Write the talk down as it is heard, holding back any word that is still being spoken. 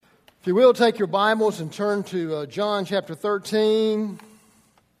If you will, take your Bibles and turn to John chapter 13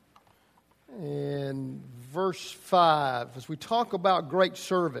 and verse 5 as we talk about great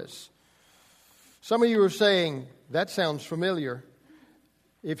service. Some of you are saying, that sounds familiar.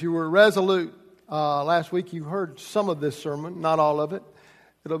 If you were resolute last week, you heard some of this sermon, not all of it.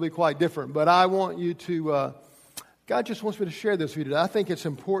 It'll be quite different. But I want you to, God just wants me to share this with you today. I think it's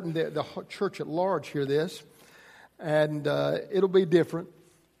important that the church at large hear this. And it'll be different.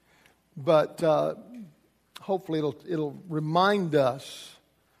 But hopefully it'll remind us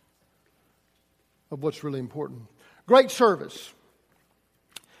of what's really important. Great service.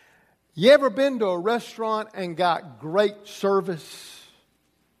 You ever been to a restaurant and got great service?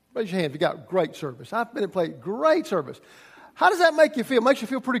 Raise your hand if you got great service. I've been and played great service. How does that make you feel? Makes you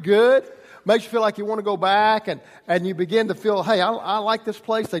feel pretty good. Makes you feel like you want to go back, and you begin to feel, hey, I like this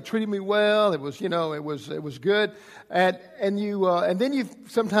place. They treated me well. It was good, and then you've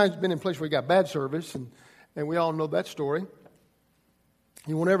sometimes been in a place where you got bad service, and we all know that story.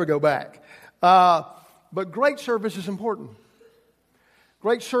 You won't ever go back. But great service is important.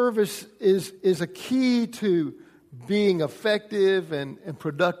 Great service is a key to being effective and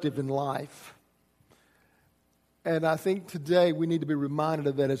productive in life. And I think today we need to be reminded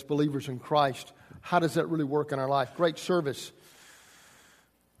of that as believers in Christ. How does that really work in our life? Great service.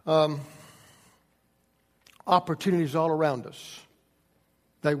 Opportunities all around us.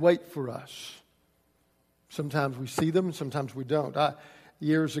 They wait for us. Sometimes we see them, sometimes we don't.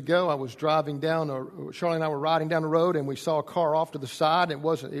 Years ago, I was driving down, Charlie and I were riding down the road, and we saw a car off to the side. It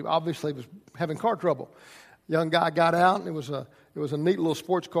was having car trouble. Young guy got out, and it was a neat little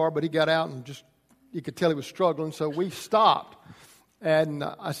sports car, but he got out and just, you could tell he was struggling, so we stopped. And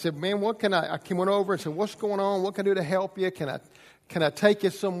I said, man, went over and said, what's going on? What can I do to help you? Can I take you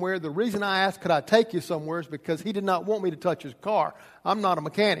somewhere? The reason I asked, could I take you somewhere, is because he did not want me to touch his car. I'm not a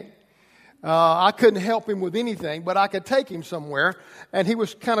mechanic. I couldn't help him with anything, but I could take him somewhere. And he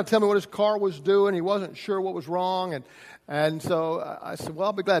was kind of telling me what his car was doing. He wasn't sure what was wrong. And so I said, well,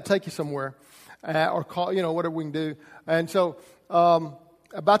 I'll be glad to take you somewhere or call, whatever we can do. And so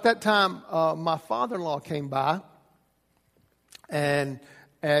about that time, my father-in-law came by, and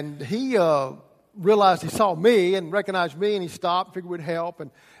he realized he saw me and recognized me, and he stopped, figured we'd help,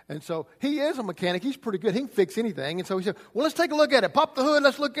 and so he is a mechanic. He's pretty good. He can fix anything. And so he said, well, let's take a look at it. Pop the hood.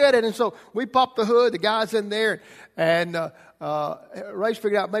 Let's look at it. And so we popped the hood. The guy's in there, and Ray's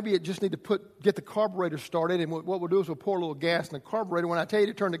figured out maybe it just need to get the carburetor started. And what we'll do is we'll pour a little gas in the carburetor. When I tell you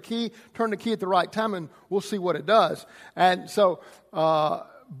to turn the key at the right time, and we'll see what it does. And so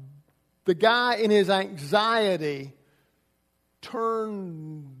the guy, in his anxiety,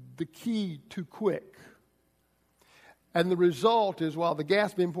 turned the key too quick. And the result is, while the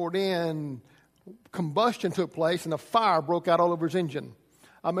gas being poured in, combustion took place and a fire broke out all over his engine.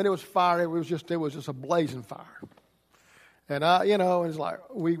 I mean, it was fire. It was just a blazing fire. And it's like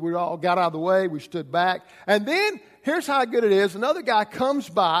we all got out of the way. We stood back. And then, here's how good it is. Another guy comes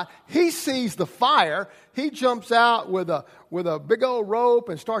by. He sees the fire. He jumps out with a big old rope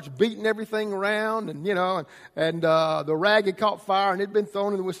and starts beating everything around. And the rag had caught fire and it had been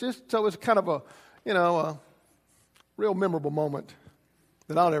thrown. And so it was kind of a real memorable moment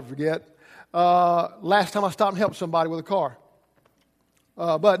that I'll never forget. Last time I stopped and helped somebody with a car.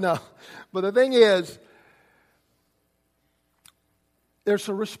 But the thing is, there's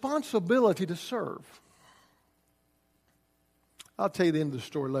a responsibility to serve. I'll tell you the end of the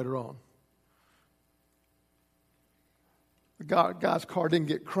story later on. The guy's car didn't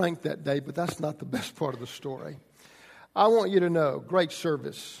get cranked that day, but that's not the best part of the story. I want you to know, great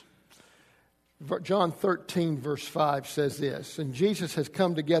service. John 13, verse 5 says this, and Jesus has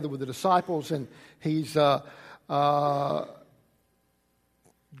come together with the disciples, and he's going to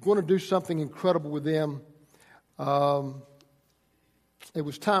do something incredible with them. It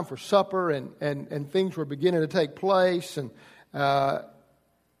was time for supper, and things were beginning to take place, and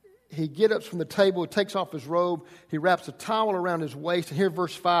he gets up from the table, takes off his robe, he wraps a towel around his waist, and here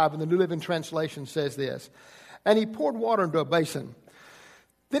verse 5 in the New Living Translation says this, and he poured water into a basin.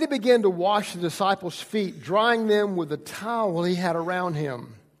 Then he began to wash the disciples' feet, drying them with the towel he had around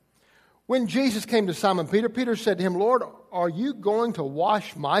him. When Jesus came to Simon Peter, Peter said to him, Lord, are you going to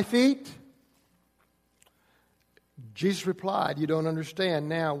wash my feet? Jesus replied, you don't understand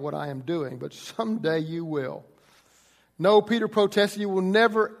now what I am doing, but someday you will. No, Peter protested, you will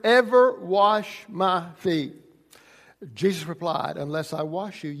never, ever wash my feet. Jesus replied, unless I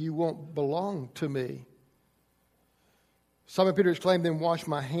wash you, you won't belong to me. Simon Peter exclaimed, then wash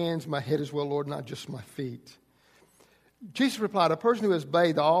my hands, my head as well, Lord, not just my feet. Jesus replied, a person who has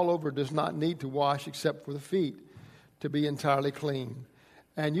bathed all over does not need to wash except for the feet to be entirely clean.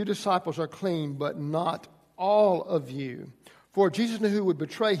 and you disciples are clean, but not all of you. For Jesus knew who would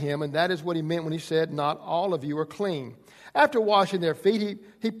betray him, and that is what he meant when he said, not all of you are clean. After washing their feet,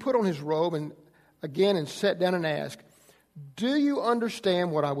 he put on his robe and sat down and asked, do you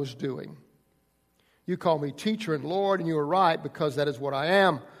understand what I was doing? You call me teacher and Lord, and you are right, because that is what I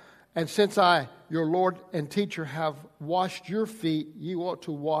am. And since I, your Lord and teacher, have washed your feet, you ought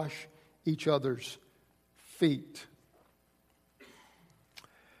to wash each other's feet.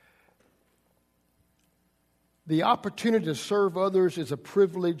 The opportunity to serve others is a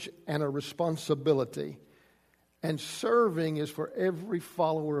privilege and a responsibility. And serving is for every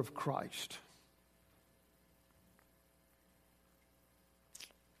follower of Christ.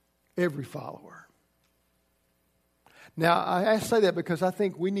 Every follower. Now, I say that because I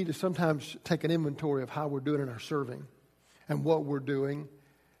think we need to sometimes take an inventory of how we're doing in our serving and what we're doing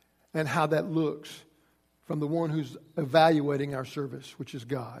and how that looks from the one who's evaluating our service, which is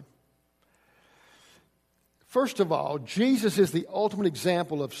God. First of all, Jesus is the ultimate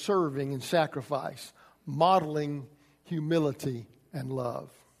example of serving and sacrifice, modeling humility and love.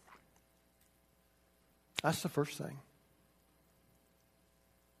 That's the first thing.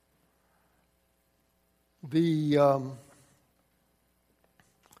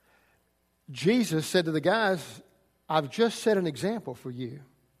 Jesus said to the guys, I've just set an example for you.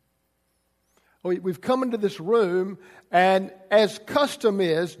 We've come into this room, and as custom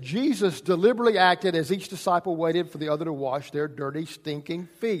is, Jesus deliberately acted as each disciple waited for the other to wash their dirty, stinking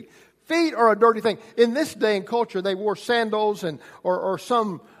feet. Feet are a dirty thing. In this day and culture, they wore sandals or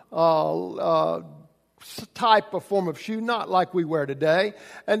some type of form of shoe, not like we wear today.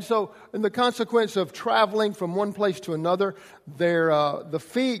 And so, in the consequence of traveling from one place to another, the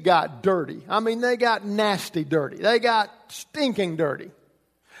feet got dirty. I mean, they got nasty dirty. They got stinking dirty.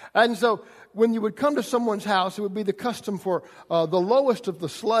 And so, when you would come to someone's house, it would be the custom for the lowest of the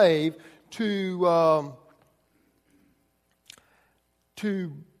slave to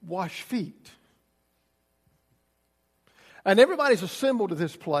wash feet. And everybody's assembled at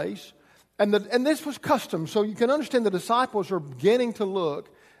this place, and this was custom. So you can understand the disciples are beginning to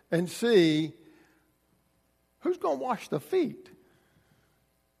look and see who's going to wash the feet.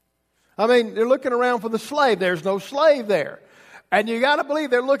 I mean, they're looking around for the slave. There's no slave there. And you got to believe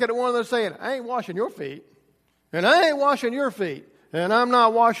they're looking at one of them saying, I ain't washing your feet. And I ain't washing your feet. And I'm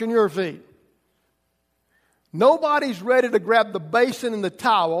not washing your feet. Nobody's ready to grab the basin and the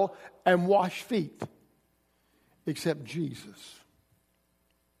towel and wash feet. Except Jesus.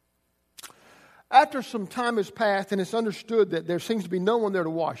 After some time has passed and it's understood that there seems to be no one there to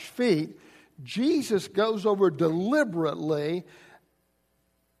wash feet, Jesus goes over deliberately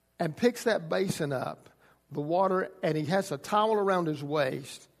and picks that basin up, the water, and he has a towel around his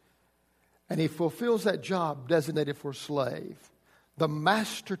waist, and he fulfills that job designated for a slave. The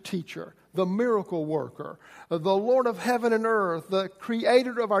master teacher, the miracle worker, the Lord of heaven and earth, the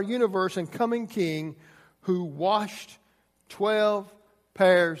creator of our universe and coming king, who washed 12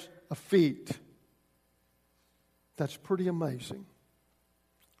 pairs of feet. That's pretty amazing.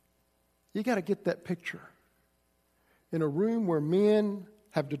 You got to get that picture. In a room where men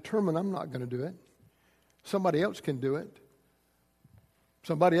have determined, I'm not going to do it. Somebody else can do it.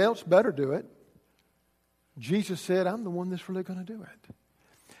 Somebody else better do it. Jesus said, I'm the one that's really going to do it.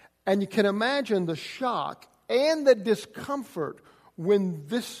 And you can imagine the shock and the discomfort when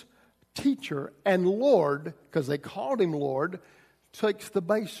this teacher and Lord, because they called him Lord, takes the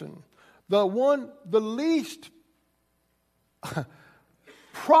basin. The least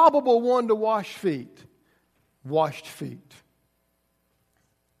probable one to wash feet, washed feet.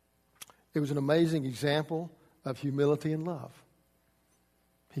 It was an amazing example of humility and love.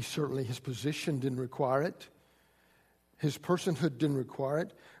 His position didn't require it. His personhood didn't require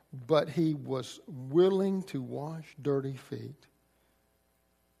it. But he was willing to wash dirty feet.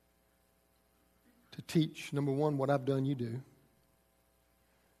 To teach, number one, what I've done, you do.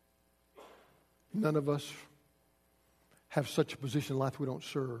 None of us have such a position in life we don't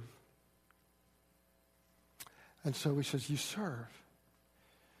serve. And so he says, you serve.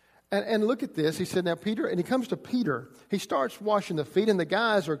 And look at this. He said, now Peter, and he comes to Peter. He starts washing the feet, and the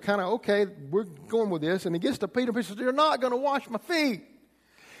guys are kind of, okay, we're going with this. And he gets to Peter, and he says, you're not going to wash my feet.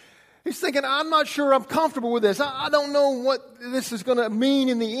 He's thinking, I'm not sure I'm comfortable with this. I don't know what this is going to mean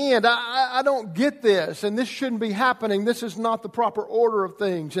in the end. I don't get this, and this shouldn't be happening. This is not the proper order of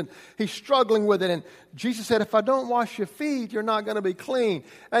things. And he's struggling with it. And Jesus said, if I don't wash your feet, you're not going to be clean.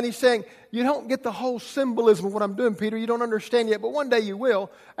 And he's saying, you don't get the whole symbolism of what I'm doing, Peter. You don't understand yet, but one day you will.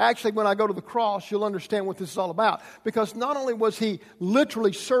 Actually, when I go to the cross, you'll understand what this is all about. Because not only was he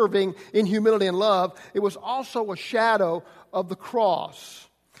literally serving in humility and love, it was also a shadow of the cross.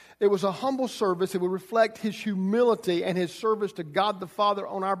 It was a humble service. It would reflect his humility and his service to God the Father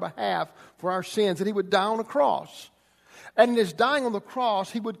on our behalf for our sins. And he would die on a cross. And in his dying on the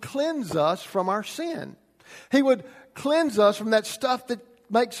cross, he would cleanse us from our sin. He would cleanse us from that stuff that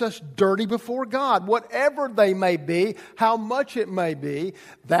makes us dirty before God. Whatever they may be, how much it may be,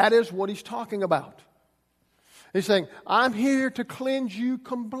 that is what he's talking about. He's saying, I'm here to cleanse you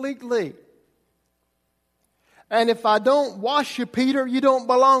completely. And if I don't wash you, Peter, you don't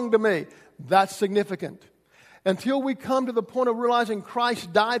belong to me. That's significant. Until we come to the point of realizing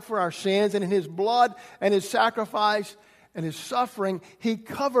Christ died for our sins, and in his blood and his sacrifice and his suffering, he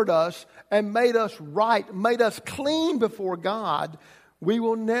covered us and made us right, made us clean before God, we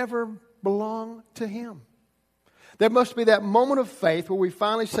will never belong to him. There must be that moment of faith where we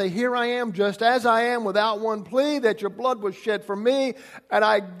finally say, here I am just as I am without one plea, that your blood was shed for me, and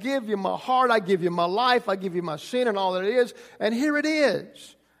I give you my heart, I give you my life, I give you my sin and all that it is, and here it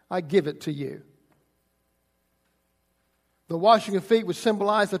is. I give it to you. The washing of feet would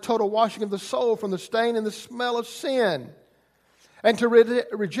symbolize the total washing of the soul from the stain and the smell of sin. And to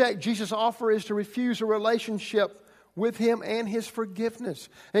reject Jesus' offer is to refuse a relationship with him and his forgiveness.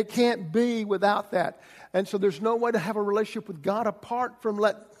 It can't be without that. And so there's no way to have a relationship with God apart from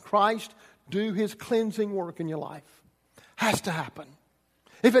let Christ do his cleansing work in your life. Has to happen.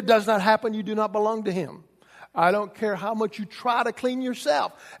 If it does not happen, you do not belong to him. I don't care how much you try to clean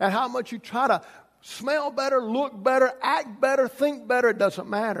yourself and how much you try to smell better, look better, act better, think better. It doesn't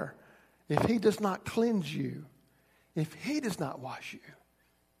matter. If he does not cleanse you, if he does not wash you,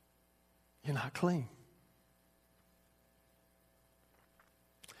 you're not clean.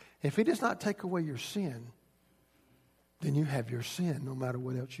 If he does not take away your sin, then you have your sin no matter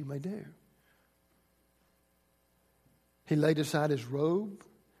what else you may do. He laid aside his robe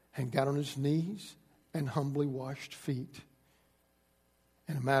and got on his knees and humbly washed feet.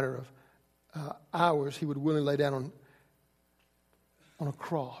 In a matter of hours, he would willingly lay down on a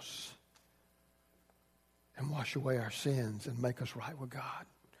cross and wash away our sins and make us right with God.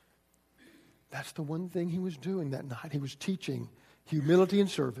 That's the one thing he was doing that night. He was teaching humility and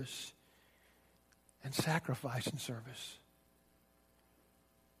service, and sacrifice and service.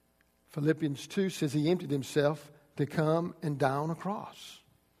 Philippians 2 says he emptied himself to come and die on a cross,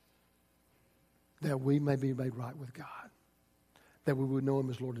 that we may be made right with God, that we would know him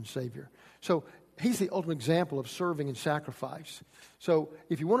as Lord and Savior. So he's the ultimate example of serving and sacrifice. So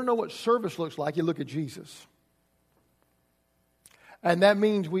if you want to know what service looks like, you look at Jesus. And that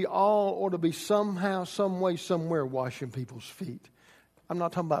means we all ought to be somehow, some way, somewhere washing people's feet. I'm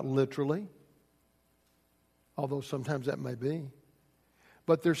not talking about literally, although sometimes that may be.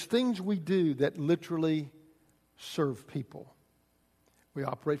 But there's things we do that literally serve people. We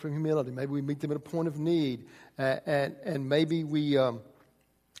operate from humility. Maybe we meet them at a point of need, and maybe we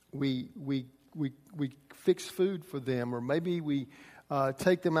fix food for them, or maybe we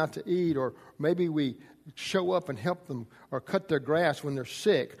take them out to eat, or maybe we show up and help them, or cut their grass when they're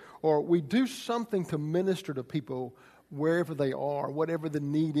sick, or we do something to minister to people wherever they are, whatever the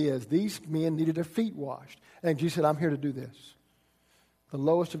need is. These men needed their feet washed, and Jesus said, I'm here to do this. The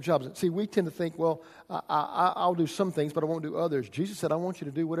lowest of jobs. See, we tend to think, well, I'll do some things, but I won't do others. Jesus said, I want you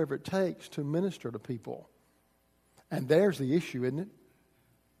to do whatever it takes to minister to people. And there's the issue, isn't it?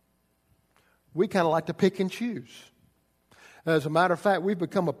 We kind of like to pick and choose. As a matter of fact, we've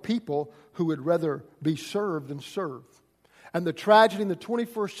become a people who would rather be served than serve. And the tragedy in the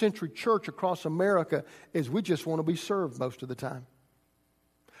 21st century church across America is we just want to be served most of the time.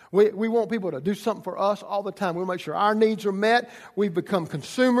 We want people to do something for us all the time. We make sure our needs are met. We've become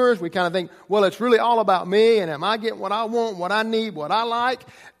consumers. We kind of think, well, it's really all about me, and am I getting what I want, what I need, what I like?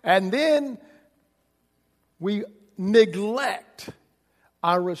 And then we neglect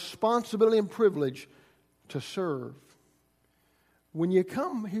our responsibility and privilege to serve. When you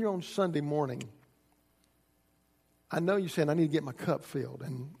come here on Sunday morning, I know you're saying, I need to get my cup filled,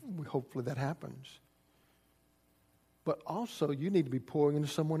 and hopefully that happens. But also, you need to be pouring into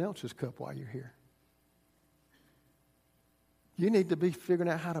someone else's cup while you're here. You need to be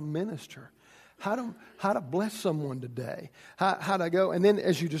figuring out how to minister, how to bless someone today, how to go. And then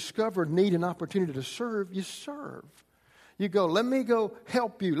as you discover need and opportunity to serve, you serve. You go, let me go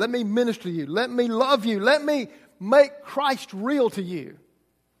help you. Let me minister to you. Let me love you. Let me make Christ real to you.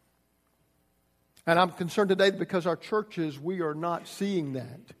 And I'm concerned today because our churches, we are not seeing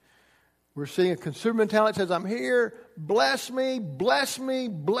that. We're seeing a consumer mentality that says, I'm here, bless me, bless me,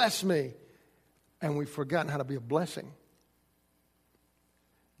 bless me. And we've forgotten how to be a blessing.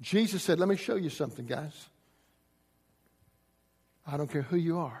 Jesus said, let me show you something, guys. I don't care who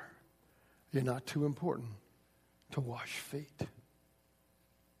you are. You're not too important to wash feet.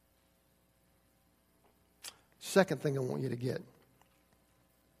 Second thing I want you to get.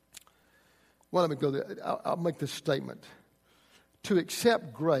 Well, let me go there. I'll make this statement. To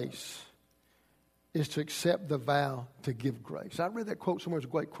accept grace is to accept the vow to give grace. I read that quote somewhere. It's a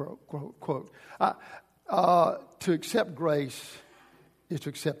great quote. To accept grace is to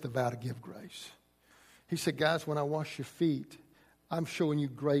accept the vow to give grace. He said, guys, when I wash your feet, I'm showing you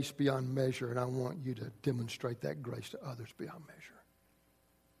grace beyond measure, and I want you to demonstrate that grace to others beyond measure.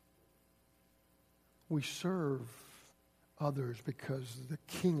 We serve others because the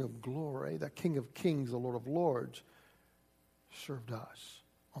King of glory, the King of kings, the Lord of lords, served us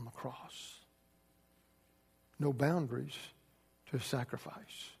on the cross. No boundaries to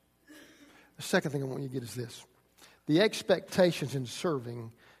sacrifice. The second thing I want you to get is this. The expectations in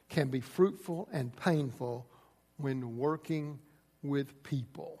serving can be fruitful and painful when working with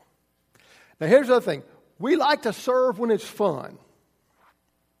people. Now here's the other thing. We like to serve when it's fun.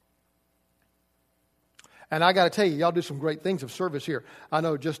 And I got to tell you, y'all do some great things of service here. I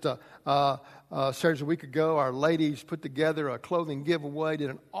know just Saturday a week ago, our ladies put together a clothing giveaway, did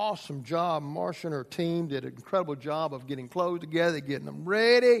an awesome job. Marcia and her team did an incredible job of getting clothes together, getting them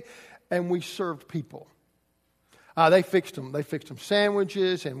ready, and we served people. They fixed them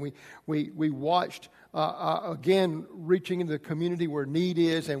sandwiches, and we watched, again, reaching into the community where need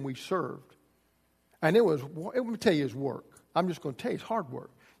is, and we served. And let me tell you, it's work. I'm just going to tell you, it's hard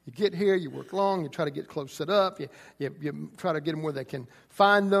work. You get here, you work long, you try to get clothes set up, you try to get them where they can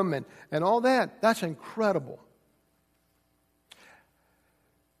find them, and all that. That's incredible.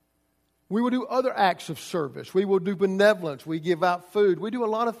 We will do other acts of service. We will do benevolence. We give out food. We do a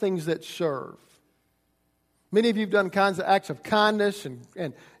lot of things that serve. Many of you have done kinds of acts of kindness,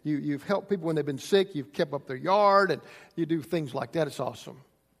 and you've helped people when they've been sick. You've kept up their yard, and you do things like that. It's awesome.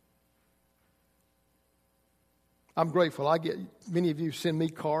 I'm grateful. Many of you send me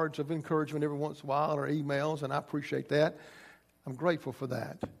cards of encouragement every once in a while or emails, and I appreciate that. I'm grateful for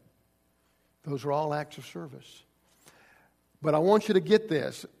that. Those are all acts of service. But I want you to get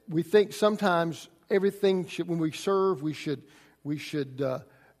this. We think sometimes everything when we serve,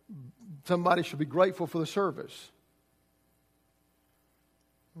 somebody should be grateful for the service.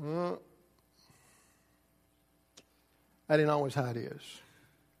 That ain't always how it is.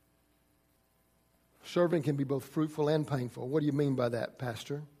 Serving can be both fruitful and painful. What do you mean by that,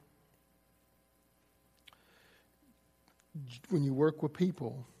 Pastor? When you work with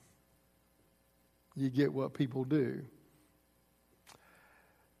people, you get what people do.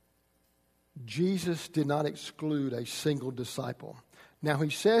 Jesus did not exclude a single disciple. Now, he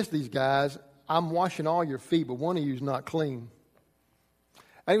says to these guys, I'm washing all your feet, but one of you is not clean.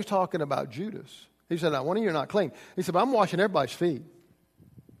 And he was talking about Judas. He said, one of you are not clean. He said, but I'm washing everybody's feet.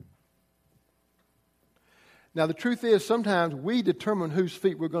 Now, the truth is, sometimes we determine whose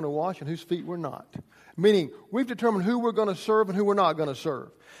feet we're going to wash and whose feet we're not. Meaning, we've determined who we're going to serve and who we're not going to serve.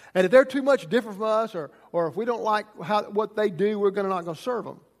 And if they're too much different from us, or if we don't like what they do, we're not going to serve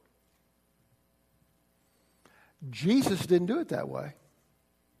them. Jesus didn't do it that way.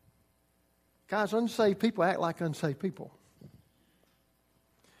 Guys, unsaved people act like unsaved people.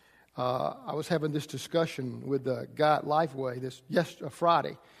 I was having this discussion with a guy at Lifeway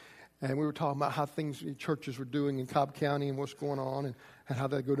Friday. And we were talking about how things churches were doing in Cobb County and what's going on and how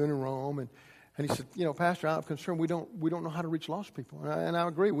they go down in Rome. And he said, Pastor, I'm concerned we don't know how to reach lost people. And I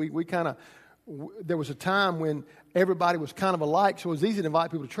agree. There was a time when everybody was kind of alike, so it was easy to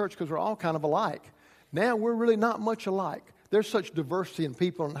invite people to church because we're all kind of alike. Now we're really not much alike. There's such diversity in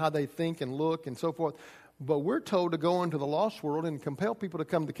people and how they think and look and so forth. But we're told to go into the lost world and compel people to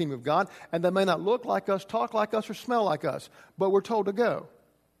come to the kingdom of God. And they may not look like us, talk like us, or smell like us. But we're told to go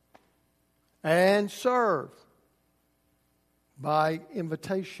and serve by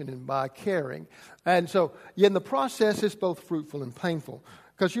invitation and by caring. And so, in the process, it's both fruitful and painful.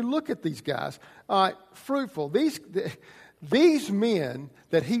 Because you look at these guys, fruitful. These men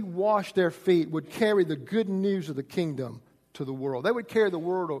that he washed their feet would carry the good news of the kingdom to the world. They would carry the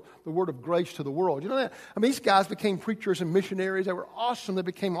word of grace to the world. You know that? I mean, these guys became preachers and missionaries. They were awesome. They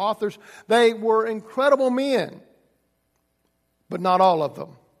became authors. They were incredible men. But not all of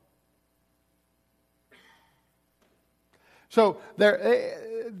them. So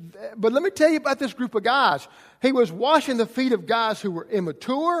but let me tell you about this group of guys. He was washing the feet of guys who were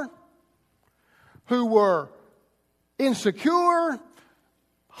immature, who were insecure,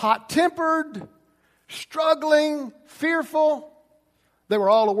 hot-tempered, struggling, fearful. They were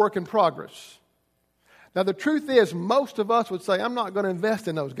all a work in progress. Now, the truth is, most of us would say, I'm not going to invest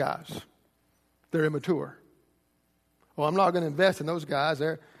in those guys. They're immature. Well, I'm not going to invest in those guys.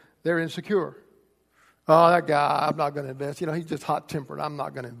 They're insecure. Oh, that guy, I'm not going to invest. He's just hot-tempered. I'm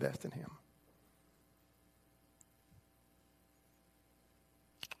not going to invest in him.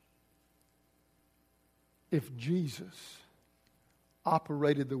 If Jesus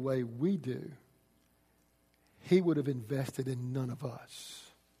operated the way we do, he would have invested in none of us.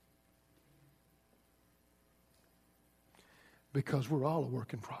 Because we're all a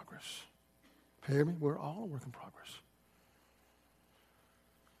work in progress. Hear me? We're all a work in progress.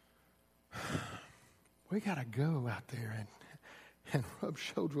 We got to go out there and rub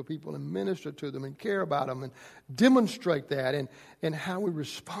shoulders with people and minister to them and care about them and demonstrate that and how we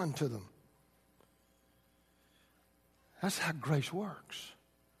respond to them. That's how grace works.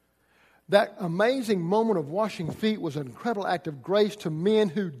 That amazing moment of washing feet was an incredible act of grace to men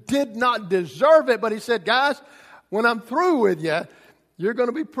who did not deserve it. But he said, guys, when I'm through with you, you're going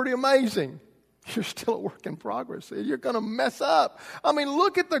to be pretty amazing. You're still a work in progress. You're going to mess up. I mean,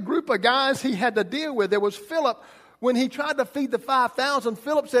 look at the group of guys he had to deal with. There was Philip. When he tried to feed the 5,000,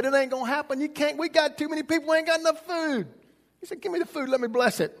 Philip said, it ain't going to happen. We got too many people, we ain't got enough food. He said, give me the food, let me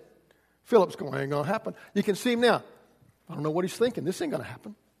bless it. Philip's going, ain't going to happen. You can see him now. I don't know what he's thinking. This ain't going to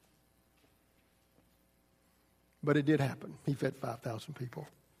happen. But it did happen. He fed 5,000 people.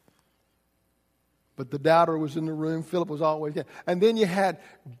 But the doubter was in the room. Philip was always there. And then you had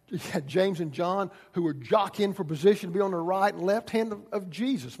James and John who were jockeying for position to be on the right and left hand of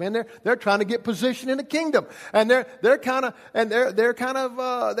Jesus. Man, they're trying to get position in the kingdom, and they're kind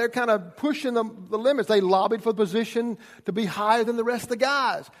of pushing the limits. They lobbied for the position to be higher than the rest of the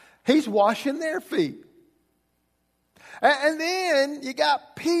guys. He's washing their feet. And then you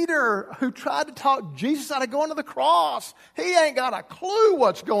got Peter, who tried to talk Jesus out of going to the cross. He ain't got a clue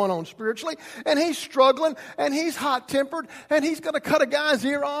what's going on spiritually. And he's struggling, and he's hot-tempered, and he's going to cut a guy's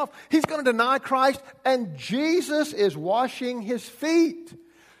ear off. He's going to deny Christ, and Jesus is washing his feet.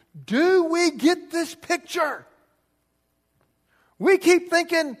 Do we get this picture? We keep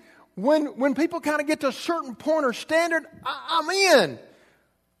thinking when people kind of get to a certain point or standard, I'm in.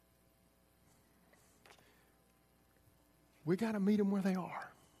 We got to meet them where they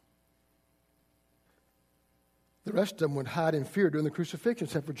are. The rest of them would hide in fear during the crucifixion,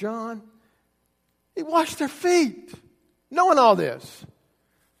 except for John. He washed their feet, knowing all this.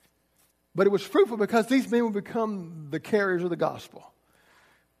 But it was fruitful because these men would become the carriers of the gospel.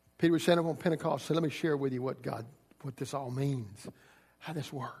 Peter was standing up on Pentecost and said, let me share with you what this all means, how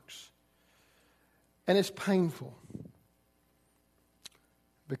this works. And it's painful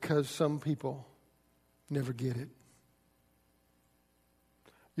because some people never get it.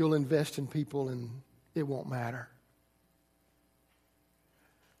 You'll invest in people and it won't matter.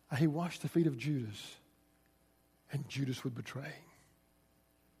 He washed the feet of Judas, and Judas would betray.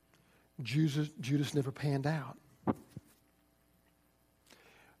 Judas never panned out.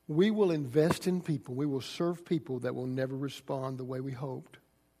 We will invest in people. We will serve people that will never respond the way we hoped.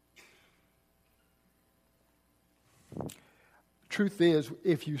 Truth is,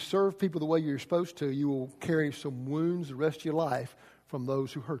 if you serve people the way you're supposed to, you will carry some wounds the rest of your life from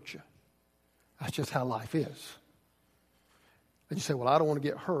those who hurt you. That's just how life is. And you say, well, I don't want to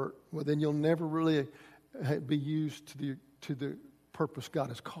get hurt. Well, then you'll never really be used to the purpose God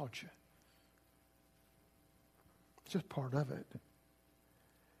has called you. It's just part of it.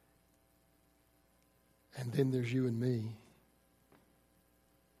 And then there's you and me.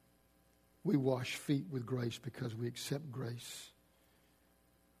 We wash feet with grace because we accept grace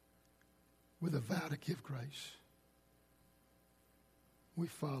with a vow to give grace. We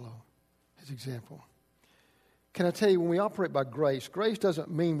follow his example. Can I tell you, when we operate by grace, grace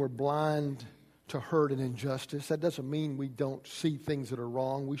doesn't mean we're blind to hurt and injustice. That doesn't mean we don't see things that are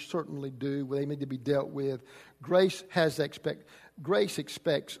wrong. We certainly do. They need to be dealt with. Grace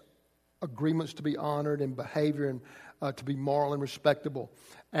expects agreements to be honored and behavior and to be moral and respectable.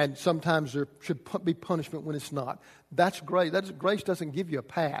 And sometimes there should be punishment when it's not. That's great. Grace doesn't give you a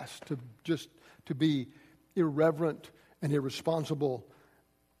pass to be irreverent and irresponsible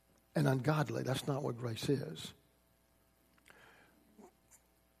and ungodly. That's not what grace is.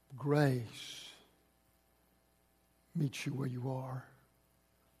 Grace meets you where you are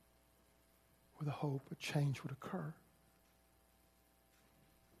with a hope a change would occur.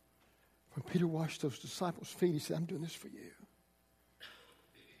 When Peter washed those disciples' feet, he said, I'm doing this for you.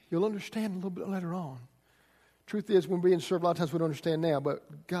 You'll understand a little bit later on. Truth is, when we're being served, a lot of times we don't understand now,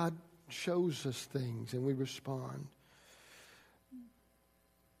 but God shows us things and we respond.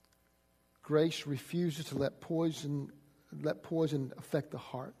 Grace refuses to let poison affect the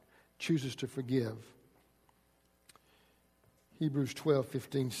heart, chooses to forgive. Hebrews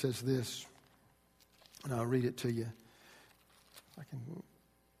 12:15 says this, and I'll read it to you.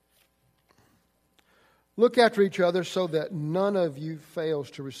 Look after each other so that none of you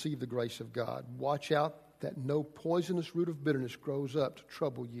fails to receive the grace of God. Watch out that no poisonous root of bitterness grows up to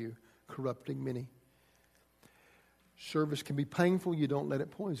trouble you, corrupting many. Service can be painful. You don't let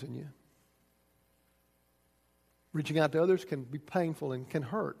it poison you. Reaching out to others can be painful and can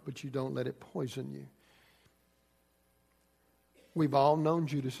hurt, but you don't let it poison you. We've all known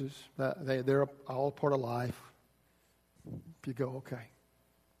Judases. They're all part of life. You go, okay.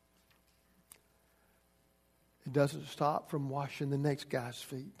 It doesn't stop from washing the next guy's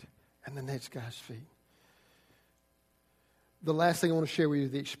feet and the next guy's feet. The last thing I want to share with you,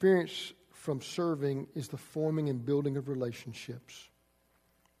 the experience from serving is the forming and building of relationships.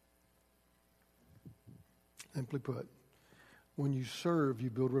 Simply put, when you serve, you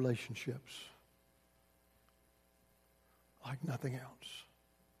build relationships like nothing else.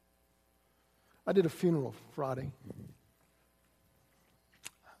 I did a funeral Friday.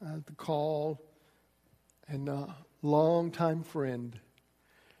 I had the call, and a longtime friend.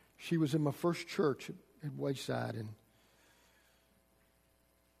 She was in my first church at Wayside, and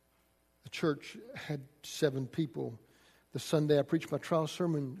the church had 7 people. The Sunday I preached my trial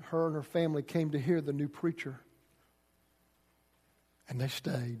sermon, her and her family came to hear the new preacher. And they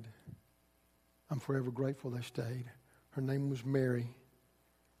stayed. I'm forever grateful they stayed. Her name was Mary.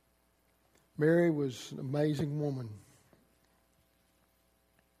 Mary was an amazing woman.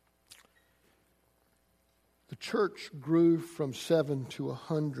 The church grew from 7 to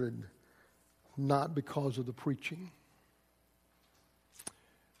 100, not because of the preaching.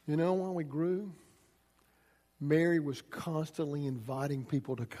 You know why we grew? Mary was constantly inviting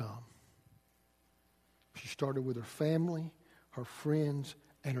people to come. She started with her family, her friends,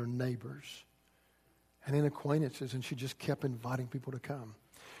 and her neighbors, and then acquaintances, and she just kept inviting people to come.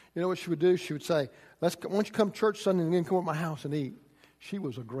 You know what she would do? She would say, why don't you come to church Sunday and then come to my house and eat? She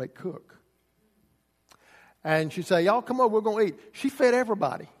was a great cook. And she'd say, y'all come over, we're going to eat. She fed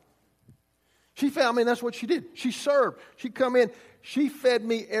everybody. That's what she did. She served. She'd come in. She fed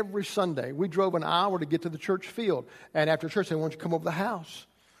me every Sunday. We drove an hour to get to the church field. And after church, they wanted you to come over to the house.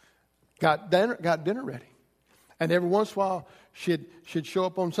 Got dinner ready. And every once in a while, she'd show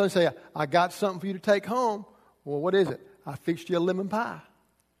up on Sunday and say, I got something for you to take home. Well, what is it? I fixed you a lemon pie.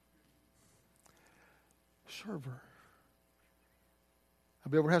 Serve her.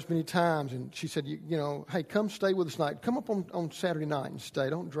 I've been over her house many times, and she said, hey, come stay with us tonight. Come up on Saturday night and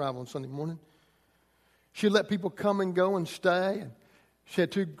stay. Don't drive on Sunday morning. She let people come and go and stay. And she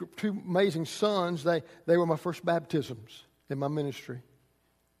had two amazing sons. They were my first baptisms in my ministry.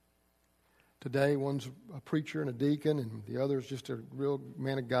 Today, one's a preacher and a deacon, and the other's just a real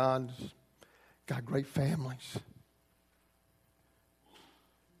man of God. Got great families.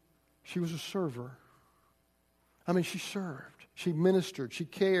 She was a server. She served. She ministered. She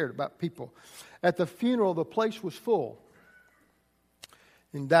cared about people. At the funeral, the place was full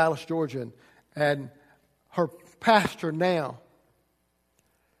in Dallas, Georgia. And her pastor now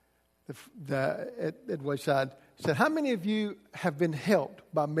at Wayside said, how many of you have been helped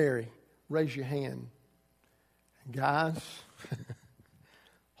by Mary? Raise your hand. And guys,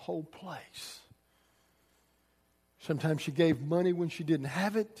 whole place. Sometimes she gave money when she didn't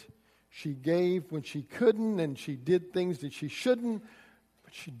have it. She gave when she couldn't, and she did things that she shouldn't,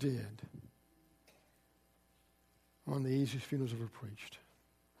 but she did. One of the easiest funerals I've ever preached.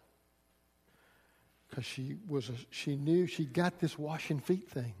 Because she knew she got this washing feet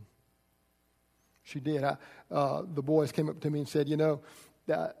thing. She did. The boys came up to me and said,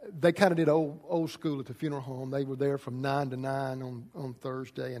 they kind of did old school at the funeral home. They were there from 9 to 9 on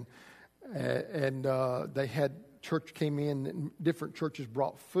Thursday, and they had church came in, and different churches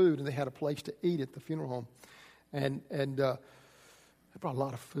brought food, and they had a place to eat at the funeral home, and they brought a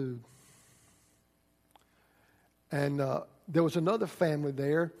lot of food. And there was another family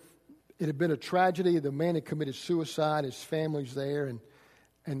there. It had been a tragedy. The man had committed suicide. His family's there,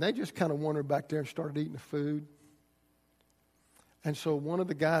 and they just kind of wandered back there and started eating the food. And so one of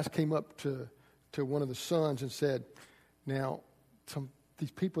the guys came up to one of the sons and said, now, these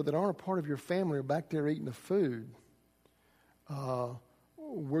people that aren't a part of your family are back there eating the food.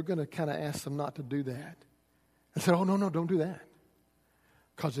 We're going to kind of ask them not to do that. I said, oh, no, don't do that.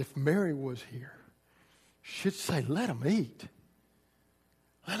 Because if Mary was here, she'd say, let them eat.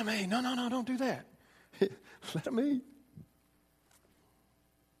 Let them eat. No, don't do that. Let them eat.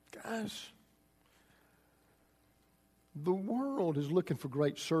 Guys, the world is looking for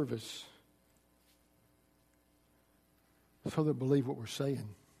great service so they'll believe what we're saying.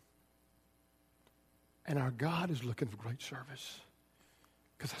 And our God is looking for great service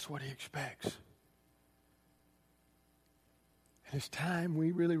because that's what he expects. And it's time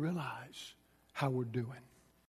we really realize how we're doing.